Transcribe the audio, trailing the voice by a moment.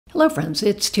Hello friends,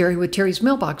 it's Terry with Terry's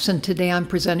Mailbox, and today I'm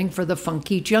presenting for the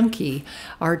Funky Junkie.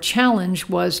 Our challenge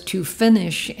was to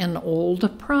finish an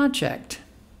old project.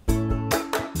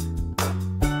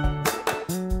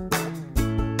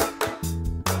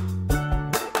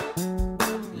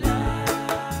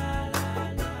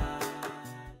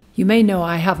 You may know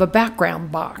I have a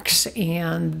background box,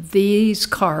 and these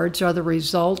cards are the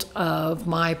result of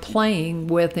my playing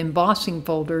with embossing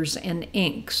folders and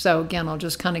ink. So again, I'll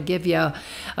just kind of give you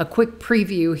a quick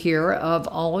preview here of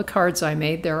all the cards I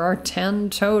made. There are 10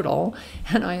 total,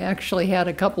 and I actually had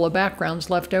a couple of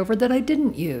backgrounds left over that I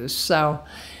didn't use. So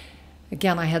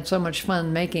again, I had so much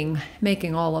fun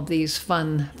making all of these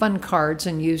fun cards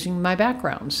and using my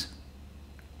backgrounds.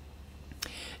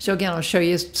 So again, I'll show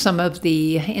you some of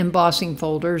the embossing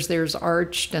folders. There's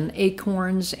arched and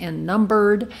acorns and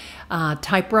numbered,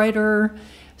 typewriter,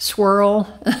 swirl,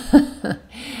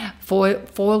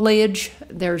 foliage.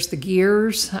 There's the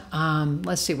gears.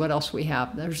 Let's see what else we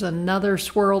have. There's another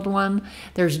swirled one.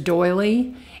 There's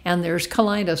doily, and there's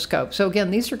kaleidoscope. So again,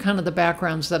 these are kind of the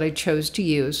backgrounds that I chose to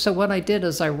use. So what I did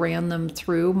is I ran them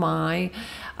through my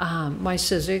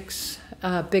Sizzix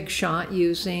Big Shot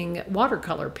using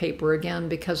watercolor paper again,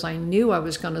 because I knew I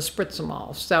was going to spritz them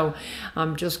all. So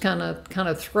I'm just kind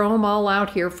of throw them all out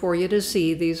here for you to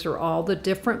see. These are all the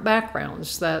different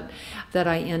backgrounds that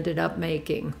I ended up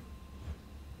making.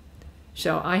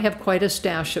 So I have quite a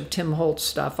stash of Tim Holtz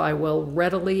stuff, I will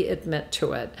readily admit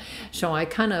to it. So I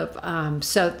kind of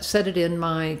set it in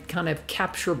my kind of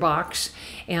capture box,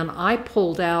 and I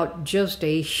pulled out just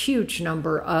a huge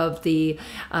number of the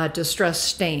distress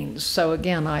stains. So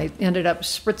again, I ended up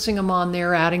spritzing them on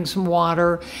there, adding some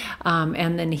water,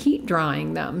 and then heat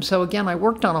drying them. So again, I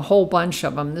worked on a whole bunch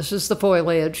of them. This is the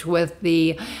foliage with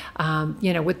the,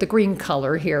 with the green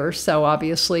color here. So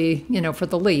obviously, for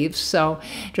the leaves. So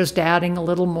just adding a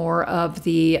little more of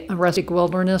the rustic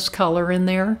wilderness color in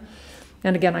there.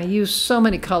 And again, I use so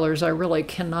many colors, I really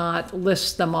cannot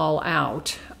list them all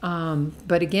out.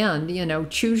 But again,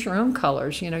 choose your own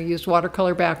colors, use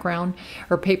watercolor background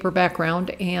or paper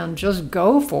background and just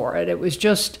go for it. It was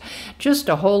just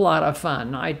a whole lot of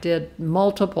fun. I did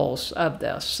multiples of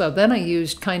this. So then I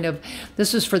used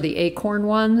this is for the acorn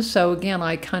one. So again,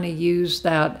 I kind of used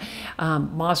that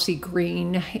mossy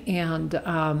green and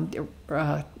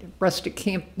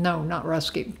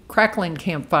crackling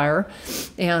campfire,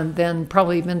 and then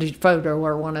probably vintage photo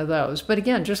or one of those. But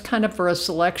again, just kind of for a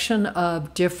selection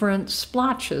of different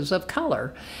splotches of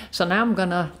color. So now I'm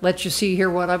gonna let you see here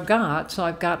what I've got. So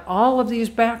I've got all of these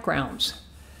backgrounds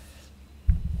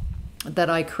that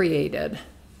I created.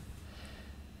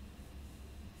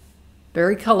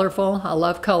 Very colorful. I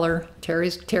love color.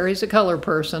 Terry's a color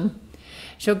person.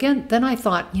 So again, then I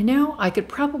thought, I could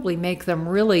probably make them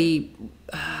really,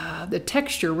 the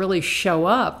texture really show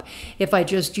up if I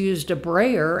just used a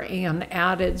brayer and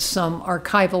added some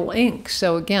archival ink.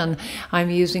 So again,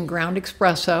 I'm using ground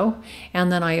espresso,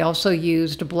 and then I also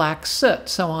used black soot.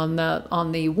 So on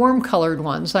the warm colored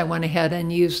ones, I went ahead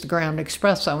and used the ground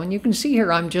espresso. And you can see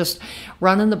here, I'm just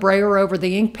running the brayer over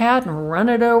the ink pad and run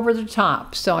it over the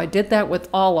top. So I did that with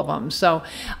all of them. So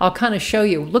I'll kind of show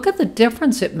you, look at the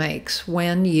difference it makes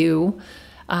when you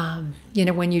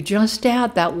when you just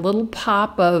add that little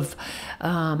pop of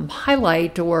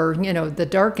highlight or, the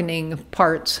darkening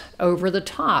parts over the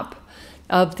top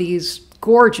of these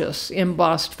gorgeous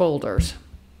embossed folders.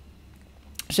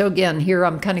 So again, here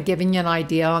I'm kind of giving you an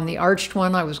idea. On the arched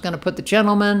one, I was going to put the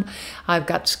gentleman. I've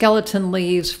got skeleton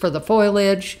leaves for the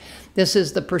foliage. This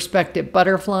is the perspective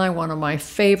butterfly, one of my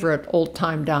favorite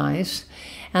old-time dies.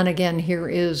 And again, here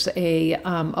is a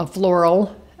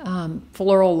floral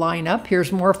lineup.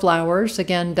 Here's more flowers,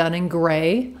 again done in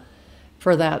gray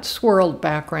for that swirled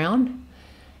background.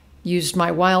 Used my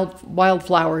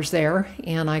wildflowers there,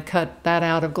 and I cut that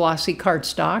out of glossy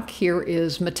cardstock. Here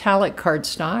is metallic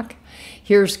cardstock.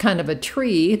 Here's kind of a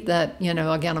tree that,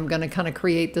 again, I'm going to kind of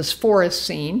create this forest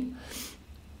scene.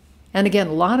 And again,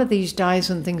 a lot of these dies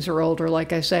and things are older.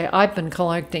 Like I say, I've been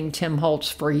collecting Tim Holtz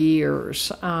for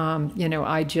years. I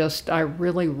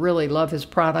really, really love his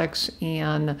products,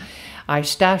 and I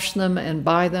stash them and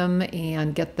buy them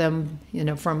and get them,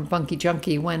 from Funky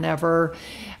Junkie whenever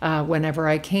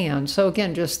I can. So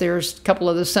again, there's a couple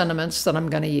of the sentiments that I'm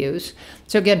going to use.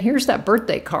 So again, here's that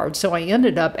birthday card. So I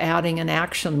ended up adding an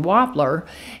action wobbler,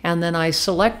 and then I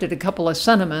selected a couple of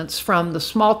sentiments from the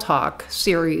Small Talk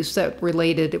series that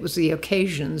related. It was the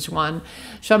occasions one.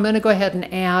 So I'm going to go ahead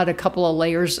and add a couple of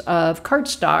layers of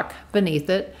cardstock beneath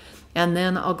it. And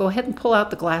then I'll go ahead and pull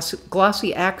out the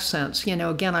glossy accents. You know,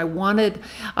 again, I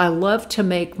love to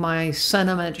make my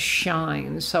sentiment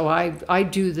shine. So I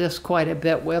do this quite a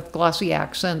bit with glossy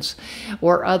accents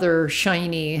or other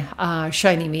shiny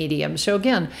medium. So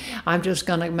again, I'm just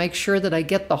going to make sure that I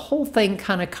get the whole thing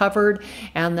kind of covered,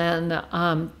 and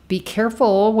then be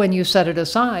careful when you set it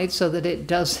aside so that it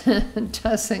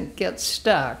doesn't get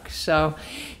stuck. So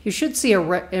you should see a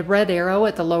red arrow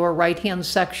at the lower right-hand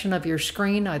section of your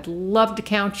screen. I'd love to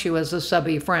count you as a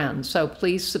subby friend. So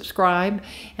please subscribe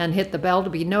and hit the bell to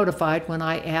be notified when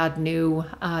I add new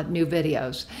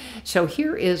videos. So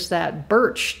here is that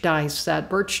birch die set,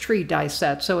 birch tree die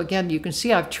set. So again, you can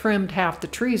see I've trimmed half the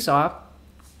trees off.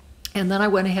 And then I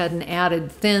went ahead and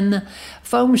added thin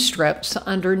foam strips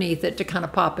underneath it to kind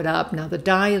of pop it up. Now the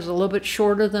die is a little bit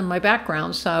shorter than my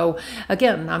background, so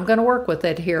again, I'm going to work with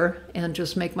it here and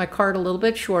just make my card a little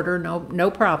bit shorter,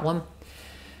 no problem.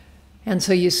 And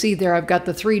so you see there, I've got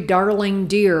the 3 darling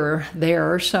deer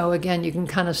there. So again, you can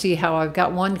kind of see how I've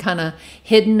got one kind of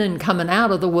hidden and coming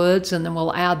out of the woods, and then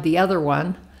we'll add the other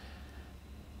one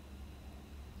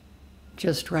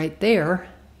just right there.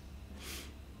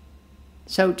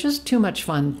 So just too much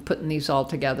fun putting these all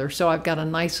together. So I've got a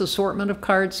nice assortment of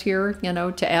cards here, you know,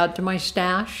 to add to my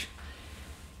stash.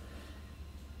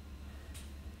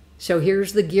 So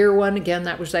here's the gear one. Again,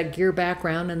 that was that gear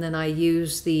background. And then I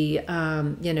used the,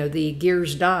 you know, the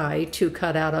gears die to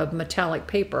cut out of metallic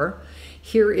paper.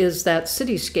 Here is that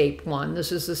cityscape one.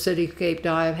 This is the cityscape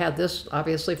die. I've had this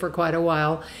obviously for quite a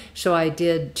while. So I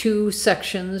did 2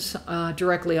 sections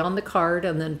directly on the card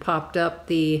and then popped up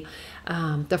the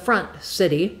front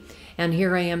city. And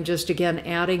here I am just again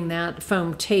adding that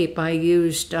foam tape. I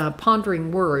used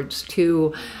Pondering Words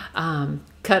to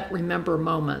cut Remember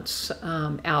Moments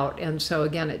out. And so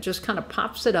again, it just kind of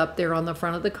pops it up there on the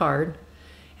front of the card.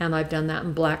 And I've done that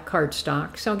in black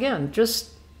cardstock. So again, just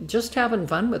having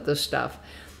fun with this stuff.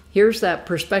 Here's that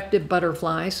perspective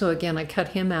butterfly. So again, I cut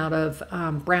him out of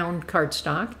brown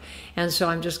cardstock. And so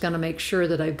I'm just going to make sure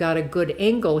that I've got a good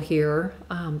angle here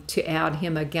to add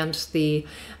him against the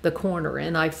corner.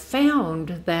 And I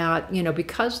found that, you know,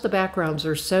 because the backgrounds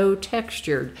are so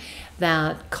textured,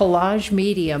 that collage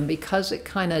medium, because it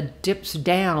kind of dips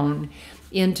down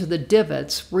into the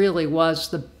divots, really was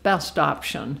the best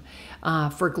option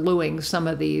for gluing some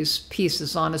of these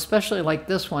pieces on, especially like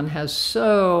this one has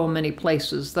so many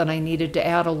places that I needed to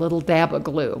add a little dab of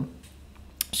glue.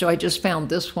 So I just found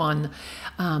this one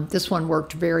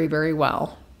worked very, very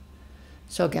well.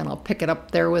 So again, I'll pick it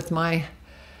up there with my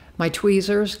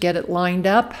tweezers, get it lined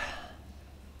up.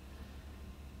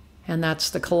 And that's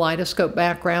the kaleidoscope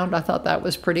background. I thought that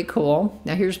was pretty cool.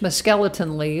 Now here's my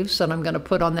skeleton leaves that I'm going to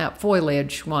put on that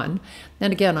foliage one.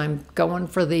 And again, I'm going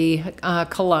for the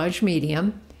collage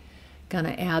medium. Going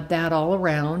to add that all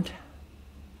around.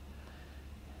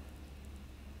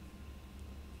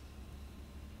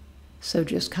 So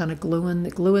just kind of gluing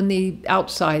the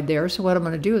outside there. So what I'm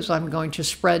going to do is I'm going to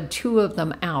spread 2 of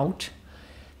them out.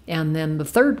 And then the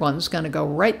third one's going to go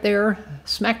right there,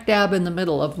 smack dab in the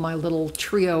middle of my little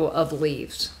trio of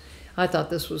leaves. I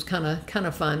thought this was kind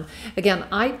of fun. Again,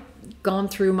 I've gone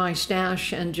through my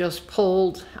stash and just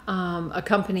pulled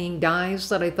accompanying dies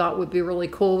that I thought would be really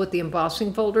cool with the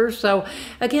embossing folders. So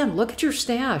again, look at your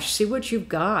stash, see what you've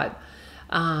got.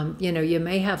 You know, you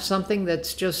may have something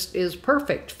that's just is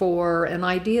perfect for an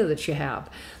idea that you have.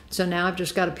 So now I've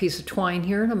just got a piece of twine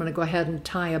here, and I'm going to go ahead and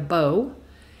tie a bow.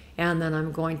 And then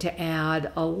I'm going to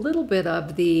add a little bit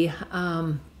of the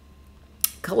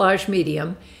collage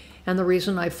medium. And the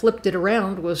reason I flipped it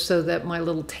around was so that my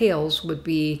little tails would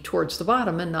be towards the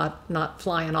bottom and not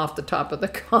flying off the top of the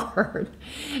card.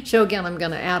 So again, I'm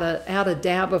going to add a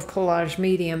dab of collage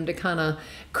medium to kind of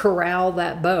corral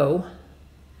that bow.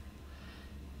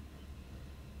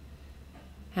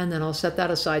 And then I'll set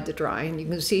that aside to dry. And you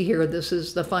can see here, this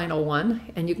is the final one.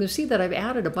 And you can see that I've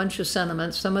added a bunch of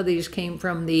sentiments. Some of these came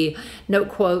from the note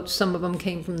quotes. Some of them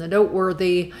came from the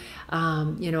noteworthy.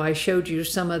 You know, I showed you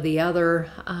some of the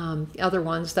other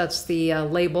ones. That's the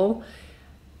label.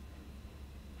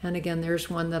 And again, there's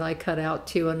one that I cut out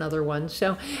too, another one.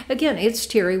 So again, it's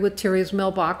Terry with Terry's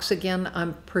Mailbox. Again,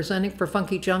 I'm presenting for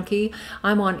Funky Junkie.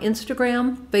 I'm on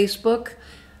Instagram, Facebook,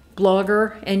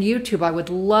 Blogger, and YouTube. I would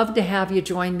love to have you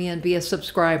join me and be a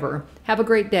subscriber. Have a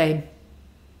great day.